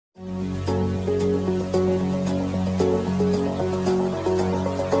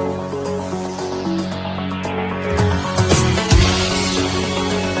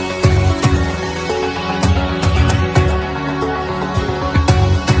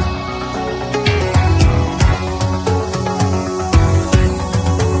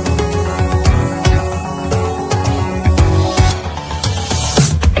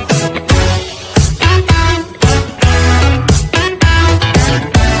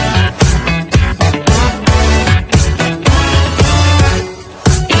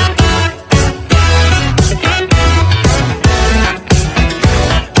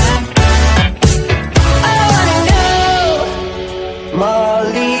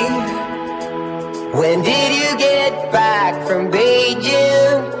When did you get back from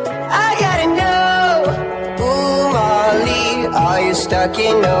Beijing? I gotta know. Ooh, Molly, are you stuck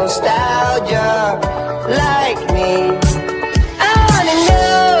in nostalgia like me? I wanna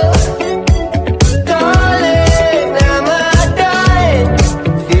know, darling, am I dying?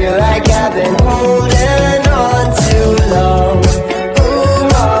 Feel like I've been holding on too long. Ooh,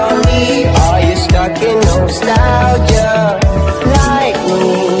 Molly, are you stuck in nostalgia like me?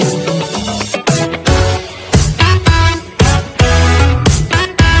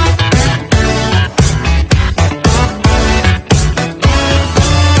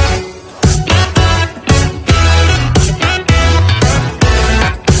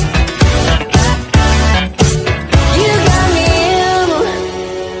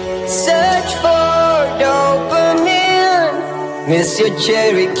 Miss your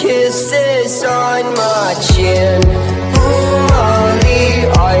cherry kisses on my chin. Ooh, Molly,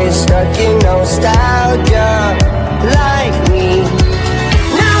 are you stuck in nostalgia like me?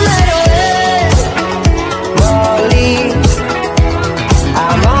 No matter when, Molly,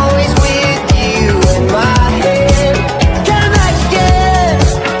 I'm always with you in my head. Come back again.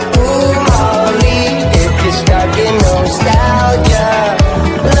 Ooh, Molly, if you're stuck in nostalgia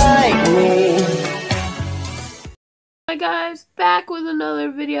like me. Hi guys, back with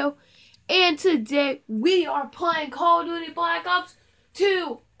another video, and today we are playing Call of Duty Black Ops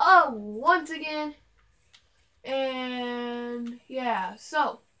 2 once again. And yeah,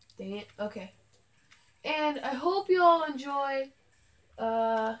 so dang it, okay. And I hope you all enjoy.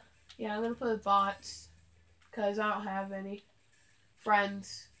 Yeah, I'm gonna play with bots because I don't have any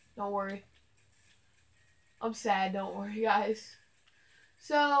friends. Don't worry. I'm sad, don't worry guys.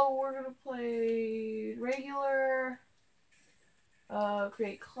 So we're gonna play regular.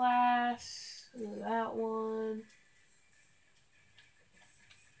 Create class, that one.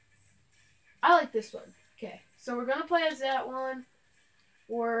 I like this one. Okay, so we're gonna play as that one.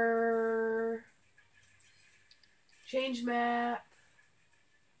 Or change map.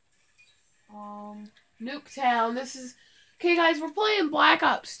 Nuketown. This is okay, guys. We're playing Black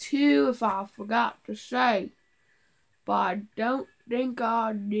Ops 2. If I forgot to say, but I don't think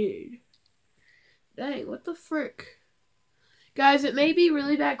I did. Dang, what the frick? Guys, it may be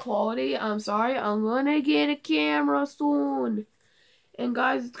really bad quality. I'm sorry. I'm going to get a camera soon. And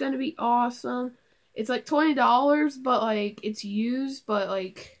guys, it's going to be awesome. It's like $20, but like it's used, but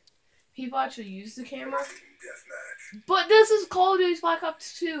like people actually use the camera. But this is Call of Duty Black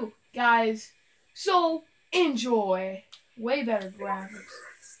Ops 2, guys. So enjoy. Way better graphics.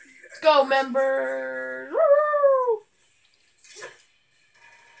 Let's go, members. Woo!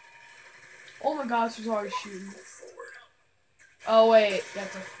 Oh my gosh, there's already shooting. Oh wait,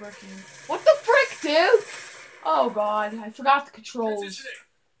 that's a freaking... What the frick, dude? Oh god, I forgot the controls.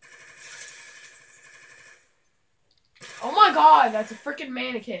 Oh my god, that's a freaking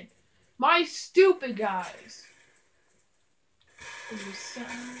mannequin. My stupid guys.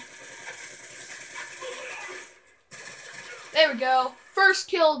 There we go. First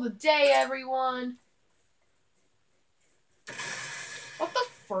kill of the day, everyone. What the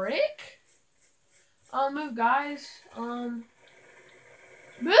frick? Move, guys.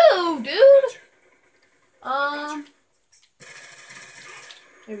 Move, dude!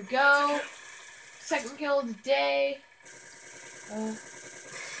 There we go. Second kill of the day.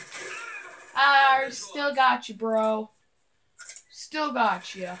 I still got you, bro. Still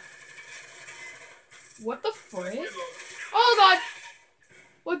got you. What the frick? Oh, God!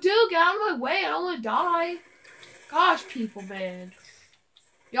 Well, dude, get out of my way. I don't want to die. Gosh, people, man.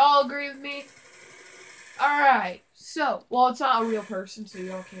 Y'all agree with me? Alright. So, well, it's not a real person, so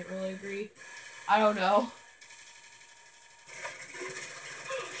y'all can't really agree. I don't know.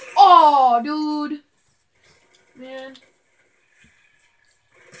 Oh, dude. Man.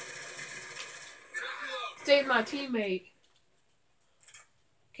 Saved my teammate.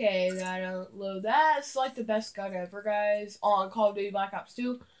 Okay, gotta load that. It's like the best gun ever, guys, on Call of Duty Black Ops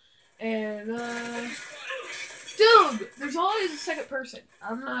 2. And, dude, there's always a second person.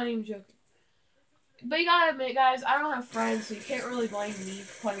 I'm not even joking. But you gotta admit, guys, I don't have friends, so you can't really blame me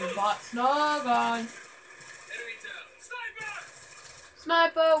for playing with bots. No, God.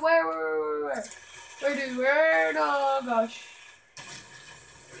 Sniper, where? Where, dude, where? No, gosh.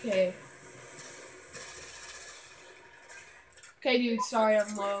 Okay. Okay, dude, sorry,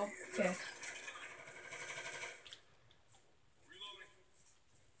 I'm low. Okay.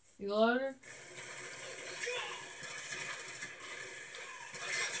 You loaded?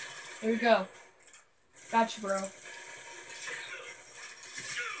 There we go. Gotcha, bro.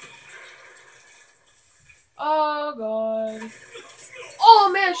 Oh, God. Oh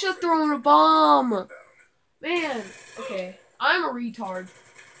man, I should have thrown a bomb. Man, okay. I'm a retard.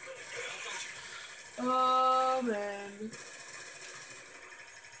 Oh man.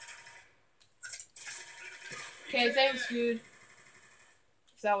 Okay, thanks, dude.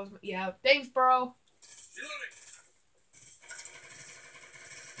 That was, yeah, thanks, bro.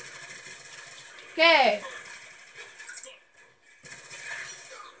 Okay.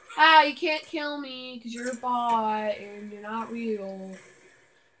 Ah, you can't kill me because you're a bot and you're not real.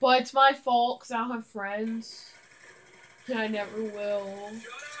 But it's my fault because I don't have friends. And I never will.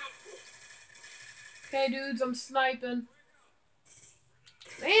 Okay, dudes, I'm sniping.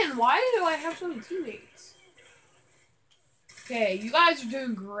 Man, why do I have so many teammates? Okay, you guys are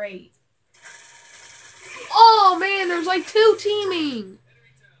doing great. Oh, man, there's like 2 teaming.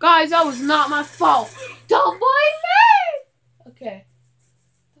 Guys, that was not my fault. Don't blame me! Okay.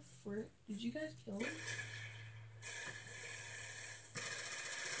 The frick? Did you guys kill him?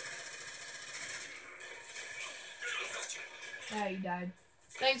 Yeah, he died.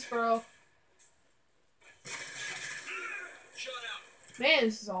 Thanks, bro. Man,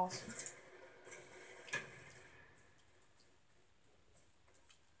 this is awesome.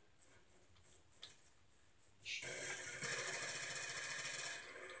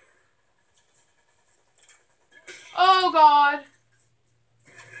 Oh, God.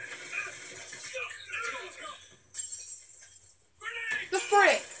 The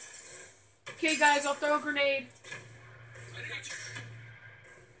frick. Okay, guys, I'll throw a grenade.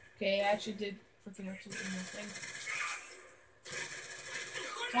 Okay, I actually did freaking absolutely nothing.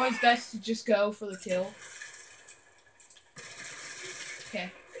 It's always best to just go for the kill.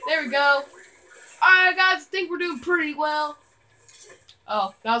 Okay, there we go. Alright, guys, I think we're doing pretty well.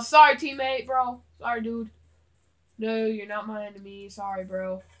 Oh, now sorry, teammate, bro. Sorry, dude. No, you're not my enemy. Sorry,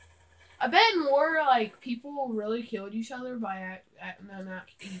 bro. I bet more, like, people really killed each other by, no, not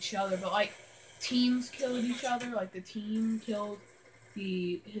each other, but, like, teams killed each other. Like, the team killed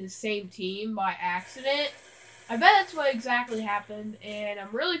his same team by accident. I bet that's what exactly happened, and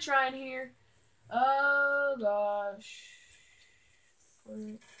I'm really trying here. Oh, gosh.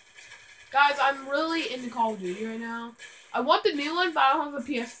 Guys, I'm really into Call of Duty right now. I want the new one, but I don't have a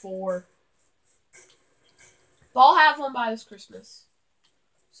PS4. But I'll have one by this Christmas.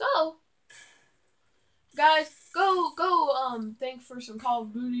 So, guys, go, think for some Call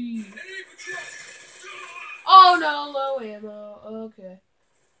of Duty. Oh no, low ammo. Okay.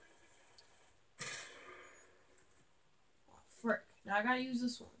 Oh, frick. Now I gotta use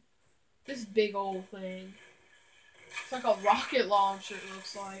this one. This big old thing. It's like a rocket launcher, it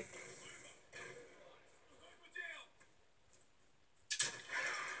looks like.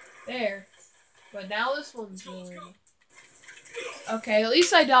 There. But now this one's good. Okay, at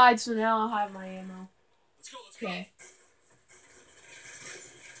least I died, so now I'll have my ammo. Okay.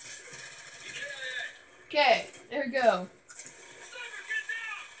 Okay, there we go.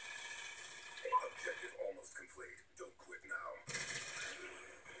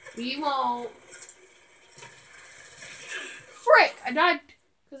 We won't. Frick! I died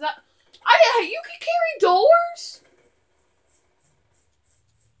because you can carry doors?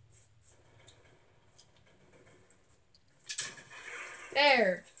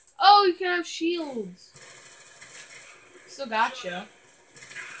 There. Oh, you can have shields. Still gotcha.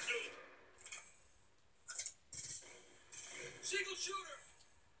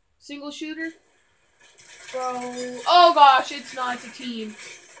 Single shooter? Bro. Oh gosh, it's not. It's a team.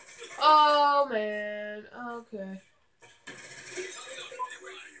 Oh man. Okay.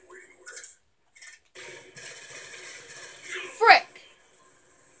 Frick!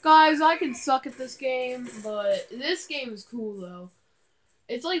 Guys, I can suck at this game, but this game is cool though.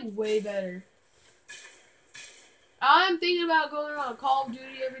 It's like way better. I'm thinking about going on Call of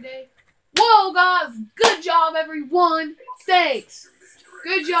Duty every day. Whoa, guys! Good job, everyone! Thanks!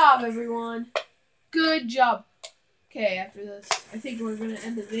 Good job, everyone. Good job. Okay, after this, I think we're gonna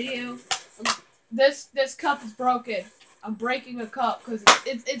end the video. This cup is broken. I'm breaking a cup because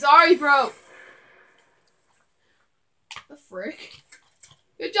it's already broke. The frick?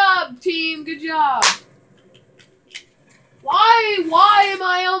 Good job, team. Good job. Why am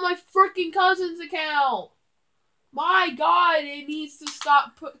I on my freaking cousin's account? My God, it needs to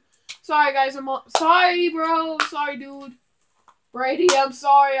stop. Sorry, guys. Sorry, bro. Sorry, dude. Brady, I'm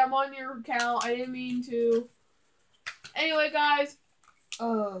sorry. I'm on your account. I didn't mean to. Anyway, guys.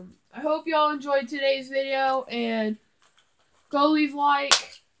 I hope y'all enjoyed today's video, and go leave a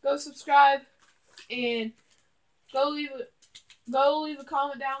like, go subscribe, and go leave a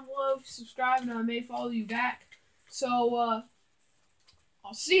comment down below if you subscribe, and I may follow you back. So,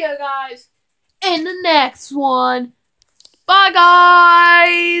 I'll see you guys in the next one. Bye,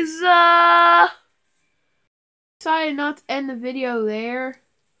 guys. Decided not to end the video there.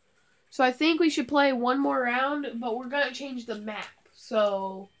 So I think we should play one more round, but we're going to change the map.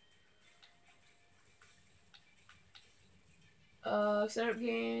 So, setup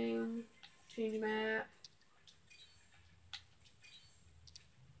game, change map.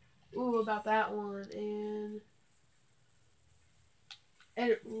 Ooh, about that one. And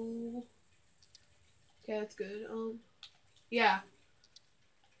edit rule. Okay, that's good. Yeah.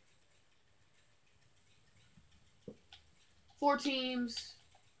 4 teams.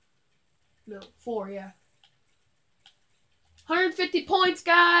 No, 4, yeah. 150 points,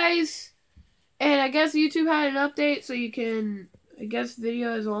 guys! And I guess YouTube had an update, so you can, I guess,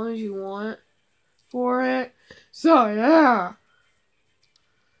 video as long as you want for it. So, yeah.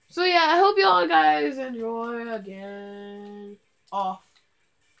 So, yeah, I hope you all guys enjoy again. Off.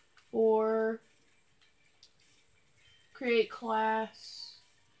 For create class.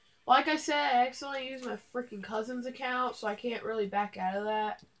 Like I said, I accidentally used my freaking cousin's account, so I can't really back out of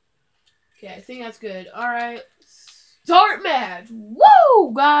that. Okay, I think that's good. Alright. Start match!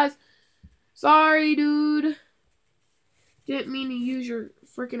 Woo, guys! Sorry, dude. Didn't mean to use your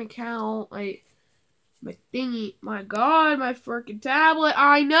freaking account. My thingy. My god, my freaking tablet.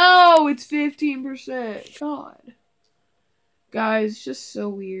 I know! It's 15%. God. Guys, just so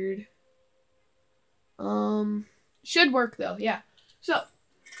weird. Should work, though. Yeah. So,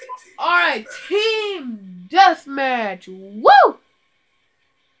 alright. Team Deathmatch. Woo!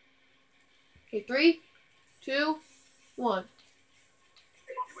 Okay, 3, 2, 1.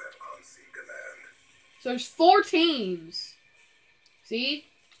 So there's 4 teams. See?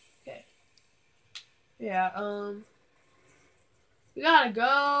 Okay. Yeah, we gotta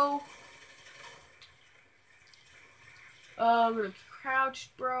go. I'm gonna crouch,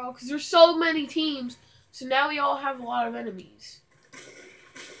 bro, because there's so many teams. So now we all have a lot of enemies.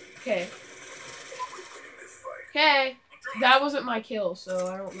 Okay. Okay. That wasn't my kill, so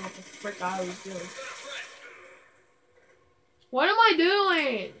I don't know what the frick I was doing. What am I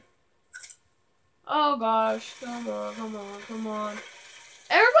doing? Oh gosh. Come on, come on, come on.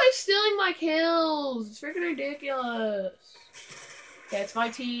 Everybody's stealing my kills. It's freaking ridiculous. Okay, it's my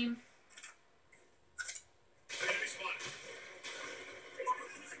team.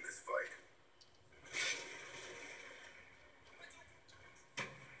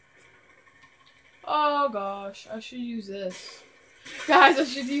 Oh gosh, I should use this. Guys, I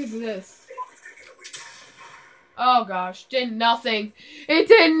should use this. Oh gosh, did nothing. It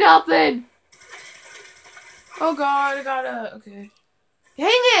did nothing. Oh god, I gotta, okay. Dang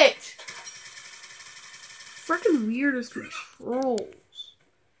it! Freaking weird as controls.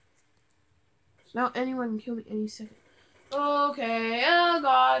 Now anyone can kill me any second. Okay, oh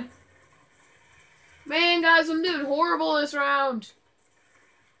god. Man, guys, I'm doing horrible this round.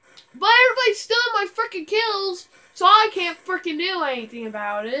 But everybody's stealing my freaking kills, so I can't freaking do anything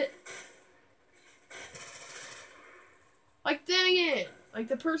about it. Like, then again, like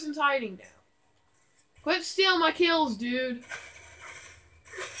the person's hiding now. Quit stealing my kills, dude.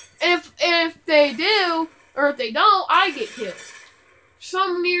 If they do, or if they don't, I get killed. For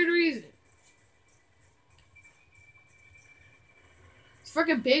some weird reason. It's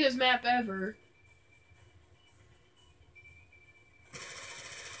freaking biggest map ever.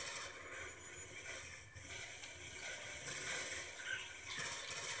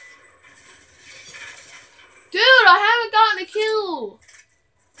 Dude, I haven't gotten a kill.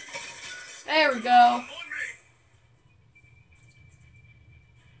 There we go.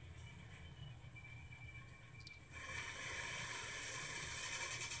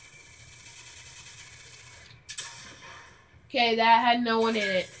 Okay, that had no one in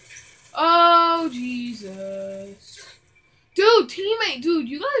it. Oh, Jesus. Dude, teammate, dude,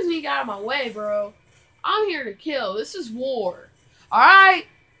 you guys need to get out of my way, bro. I'm here to kill. This is war. Alright?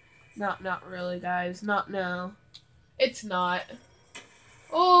 Not really, guys. Not now. It's not.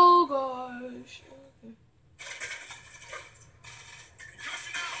 Oh, gosh. Okay.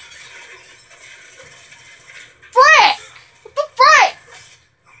 Frick! What the frick?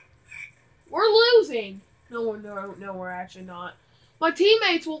 We're losing. No, we're actually not. My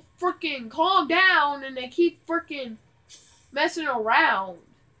teammates will freaking calm down and they keep freaking messing around.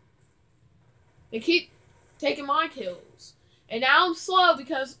 They keep taking my kills. And now I'm slow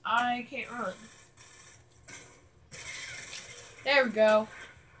because I can't run. There we go.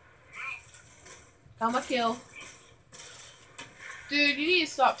 Got my kill. Dude, you need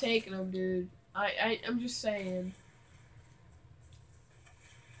to stop taking them, dude. I'm just saying.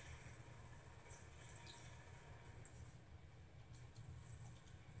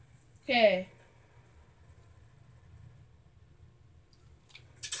 Okay.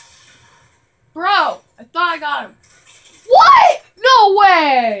 thought I got him. What? No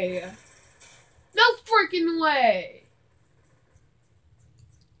way! No freaking way!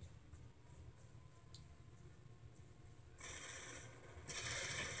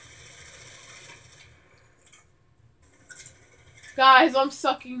 Guys, I'm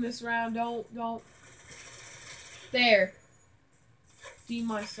sucking this round. Don't. There. Be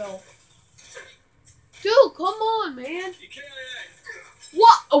myself. Dude, come on, man.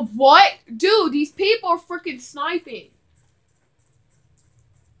 What? What? Dude, these people are freaking sniping.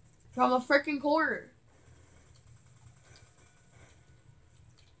 From a freaking corner.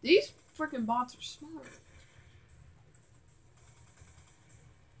 These freaking bots are smart.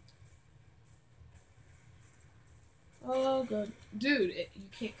 Oh, good. Dude, you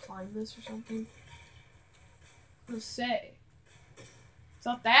can't climb this or something? What to say? It's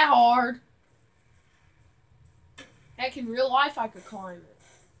not that hard. Heck, in real life, I could climb it.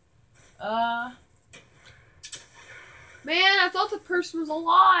 Man, I thought the person was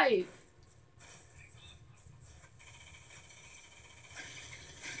alive.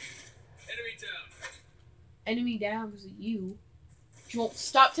 Enemy down. Enemy down because of you. You won't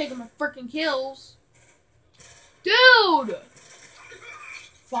stop taking my freaking kills. Dude!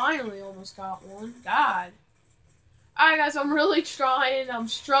 Finally almost got one. God. Alright, guys, I'm really trying. I'm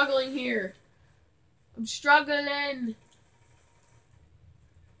struggling here. I'm struggling.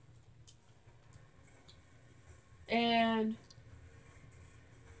 And...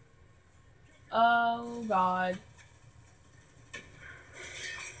 oh, God.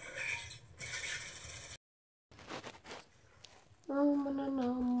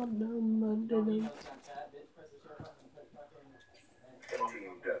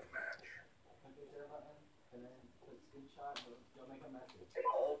 Team deathmatch.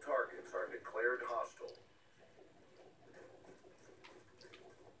 All targets are declared hostile.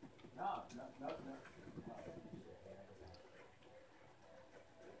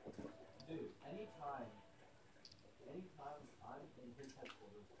 Dude, anytime I'm in his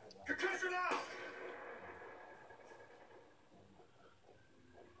headquarters, Concussion out!